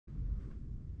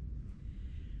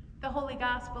The Holy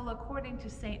Gospel according to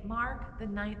St. Mark, the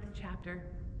 9th chapter.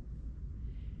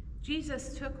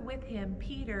 Jesus took with him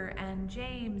Peter and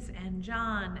James and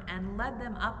John and led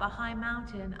them up a high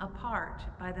mountain apart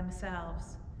by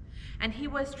themselves. And he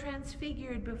was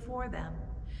transfigured before them,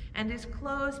 and his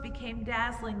clothes became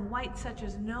dazzling white, such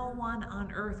as no one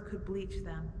on earth could bleach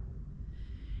them.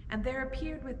 And there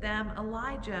appeared with them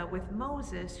Elijah with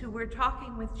Moses, who were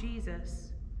talking with Jesus.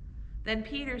 Then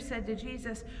Peter said to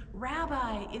Jesus,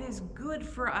 "Rabbi, it is good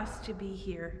for us to be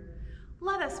here.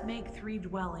 Let us make 3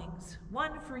 dwellings,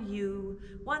 one for you,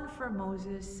 one for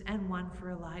Moses, and one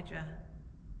for Elijah."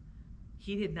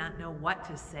 He did not know what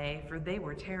to say, for they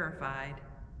were terrified.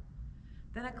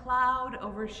 Then a cloud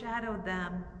overshadowed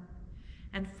them,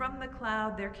 and from the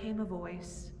cloud there came a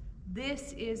voice,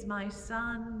 "This is my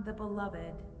Son, the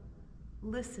Beloved.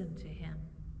 Listen to him."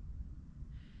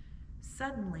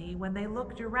 Suddenly, when they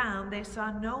looked around, they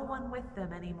saw no one with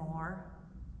them anymore,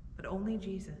 but only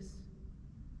Jesus.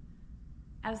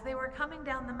 As they were coming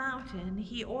down the mountain,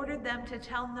 he ordered them to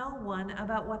tell no one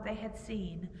about what they had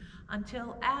seen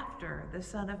until after the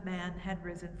Son of Man had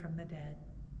risen from the dead.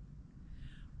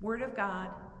 Word of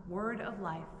God, word of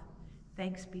life.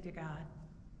 Thanks be to God.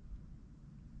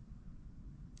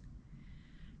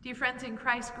 Dear friends in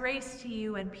Christ, grace to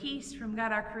you and peace from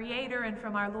God our Creator and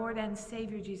from our Lord and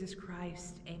Savior Jesus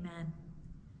Christ. Amen.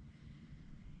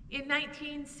 In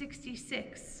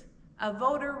 1966, a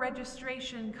voter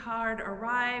registration card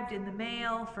arrived in the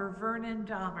mail for Vernon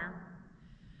Dahmer.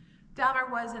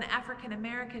 Dahmer was an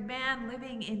African-American man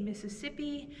living in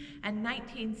Mississippi, and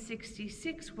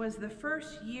 1966 was the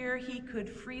first year he could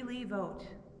freely vote.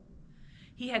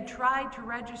 He had tried to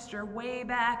register way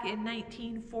back in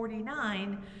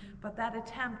 1949, but that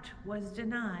attempt was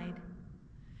denied.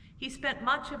 He spent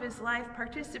much of his life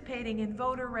participating in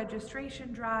voter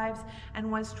registration drives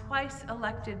and was twice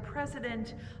elected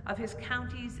president of his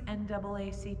county's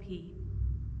NAACP.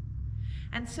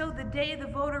 And so the day the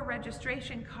voter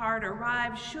registration card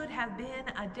arrived should have been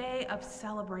a day of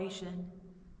celebration,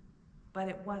 but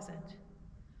it wasn't.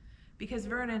 Because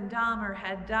Vernon Dahmer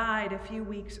had died a few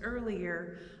weeks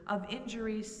earlier of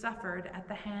injuries suffered at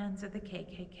the hands of the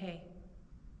KKK.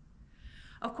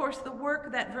 Of course, the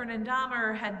work that Vernon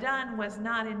Dahmer had done was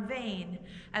not in vain,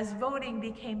 as voting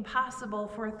became possible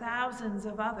for thousands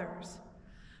of others.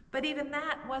 But even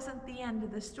that wasn't the end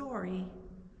of the story.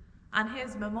 On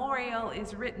his memorial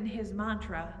is written his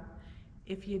mantra,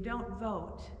 "If you don't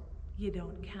vote, you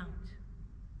don't count."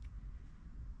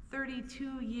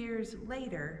 32 years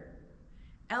later,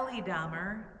 Ellie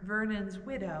Dahmer, Vernon's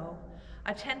widow,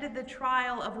 attended the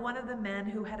trial of one of the men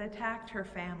who had attacked her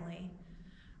family.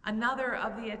 Another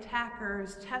of the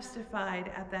attackers testified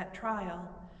at that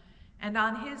trial, and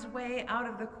on his way out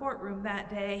of the courtroom that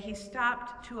day, he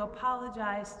stopped to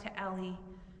apologize to Ellie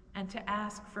and to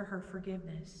ask for her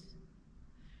forgiveness.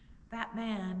 That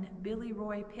man, Billy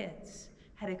Roy Pitts,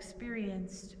 had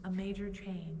experienced a major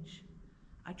change,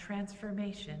 a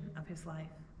transformation of his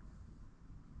life.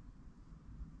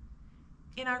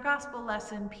 In our gospel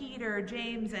lesson, Peter,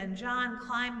 James, and John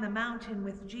climb the mountain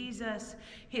with Jesus.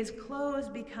 His clothes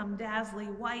become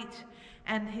dazzling white,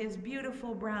 and his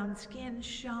beautiful brown skin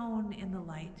shone in the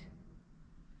light.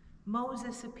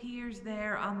 Moses appears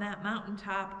there on that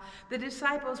mountaintop. The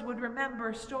disciples would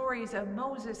remember stories of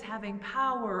Moses having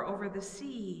power over the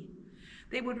sea.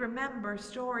 They would remember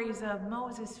stories of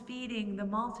Moses feeding the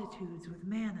multitudes with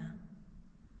manna.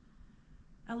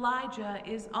 Elijah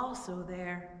is also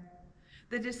there.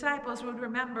 The disciples would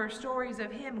remember stories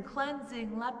of him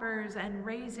cleansing lepers and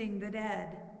raising the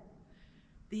dead.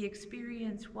 The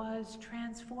experience was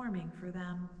transforming for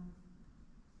them.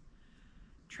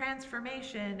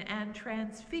 Transformation and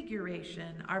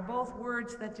transfiguration are both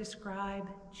words that describe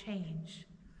change.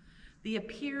 The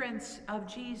appearance of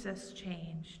Jesus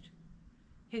changed.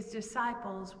 His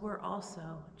disciples were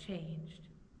also changed.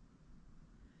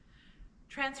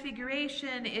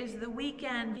 Transfiguration is the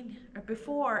weekend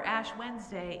before Ash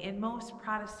Wednesday in most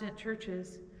Protestant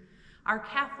churches. Our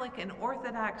Catholic and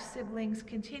Orthodox siblings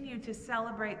continue to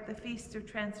celebrate the Feast of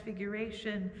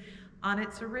Transfiguration on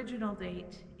its original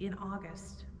date in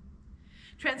August.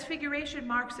 Transfiguration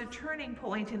marks a turning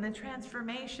point in the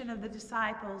transformation of the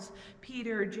disciples,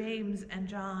 Peter, James, and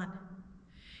John.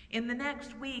 In the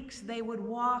next weeks, they would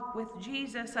walk with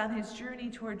Jesus on his journey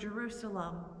toward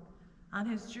Jerusalem, on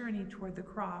his journey toward the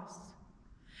cross.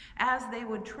 As they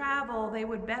would travel, they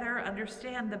would better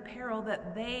understand the peril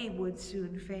that they would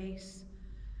soon face.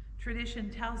 Tradition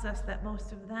tells us that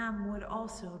most of them would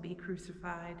also be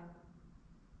crucified.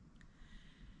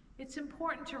 It's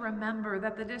important to remember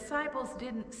that the disciples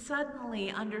didn't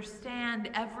suddenly understand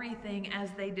everything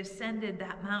as they descended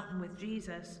that mountain with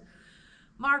Jesus.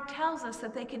 Mark tells us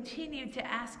that they continued to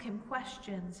ask him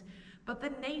questions, but the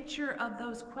nature of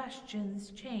those questions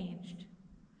changed.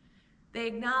 They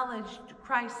acknowledged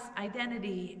Christ's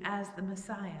identity as the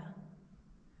Messiah.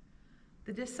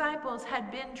 The disciples had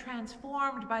been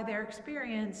transformed by their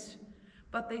experience,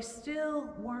 but they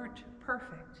still weren't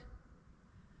perfect.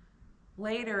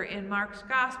 Later in Mark's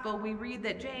gospel, we read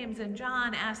that James and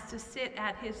John asked to sit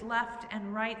at his left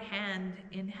and right hand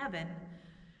in heaven,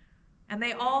 and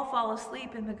they all fall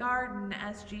asleep in the garden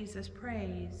as Jesus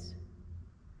prays.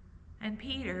 And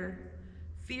Peter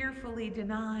fearfully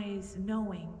denies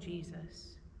knowing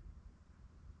Jesus.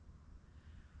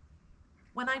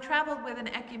 When I traveled with an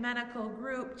ecumenical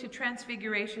group to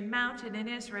Transfiguration Mountain in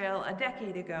Israel a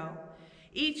decade ago,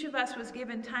 each of us was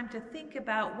given time to think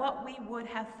about what we would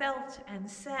have felt and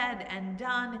said and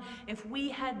done if we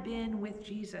had been with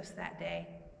Jesus that day.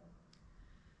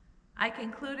 I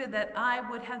concluded that I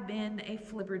would have been a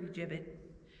flibbertigibbet,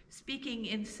 speaking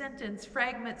in sentence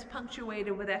fragments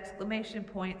punctuated with exclamation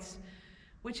points,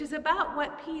 which is about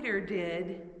what Peter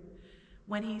did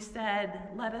when he said,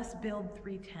 "Let us build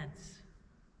 3 tents."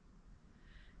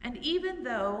 And even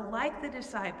though, like the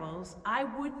disciples, I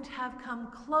wouldn't have come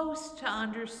close to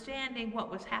understanding what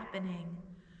was happening,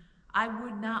 I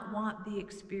would not want the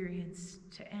experience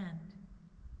to end.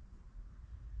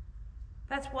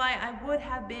 That's why I would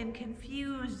have been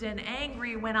confused and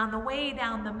angry when on the way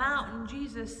down the mountain,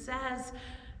 Jesus says,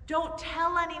 "Don't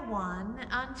tell anyone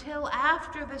until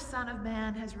after the Son of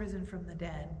Man has risen from the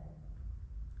dead."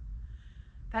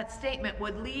 That statement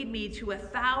would lead me to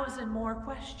 1,000 more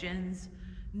questions,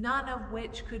 none of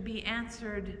which could be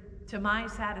answered to my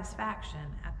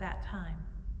satisfaction at that time.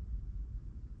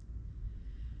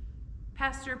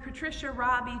 Pastor Patricia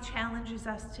Robbie challenges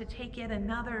us to take yet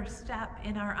another step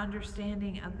in our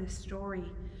understanding of this story.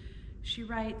 She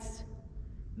writes,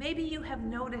 "Maybe you have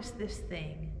noticed this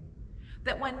thing,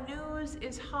 that when news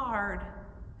is hard,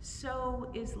 so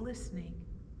is listening.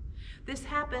 This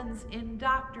happens in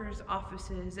doctors'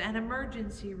 offices and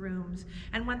emergency rooms,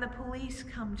 and when the police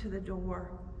come to the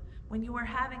door, when you are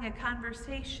having a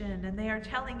conversation and they are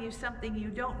telling you something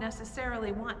you don't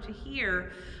necessarily want to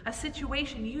hear, a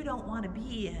situation you don't want to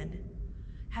be in.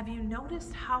 Have you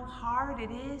noticed how hard it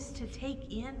is to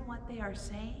take in what they are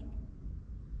saying?"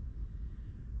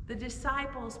 The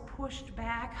disciples pushed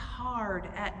back hard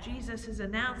at Jesus'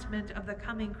 announcement of the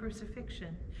coming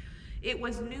crucifixion. It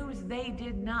was news they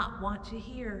did not want to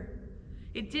hear.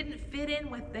 It didn't fit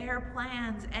in with their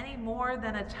plans any more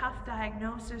than a tough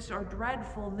diagnosis or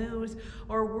dreadful news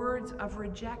or words of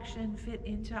rejection fit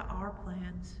into our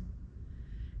plans.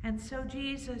 And so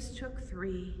Jesus took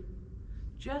 3,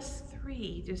 just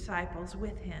 3 disciples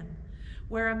with him,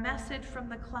 where a message from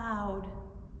the cloud,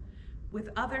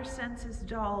 with other senses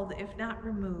dulled, if not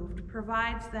removed,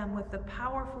 provides them with the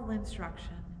powerful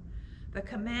instruction, the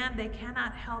command they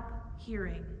cannot help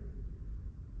hearing: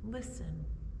 listen.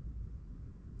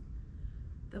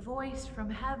 The voice from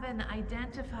heaven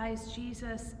identifies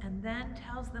Jesus and then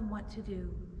tells them what to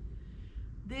do.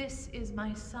 "This is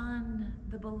my Son,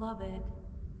 the beloved.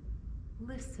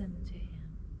 Listen to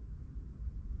him."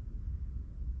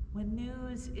 When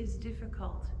news is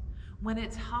difficult, when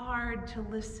it's hard to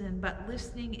listen, but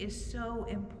listening is so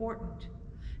important,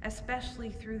 especially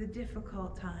through the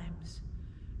difficult times,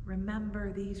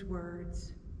 remember these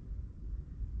words.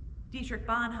 Dietrich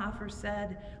Bonhoeffer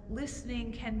said,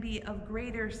 "Listening can be of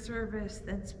greater service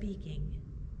than speaking."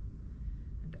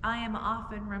 And I am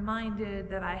often reminded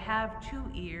that I have 2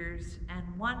 ears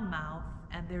and 1 mouth,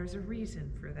 and there's a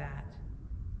reason for that.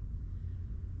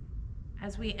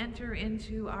 As we enter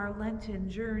into our Lenten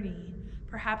journey,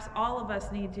 perhaps all of us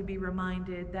need to be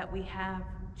reminded that we have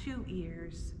 2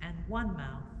 ears and 1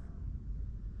 mouth.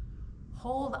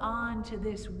 Hold on to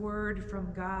this word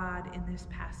from God in this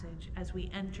passage as we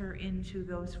enter into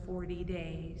those 40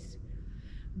 days.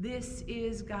 This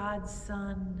is God's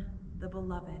Son, the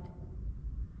beloved.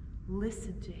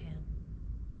 Listen to him.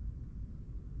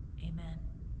 Amen.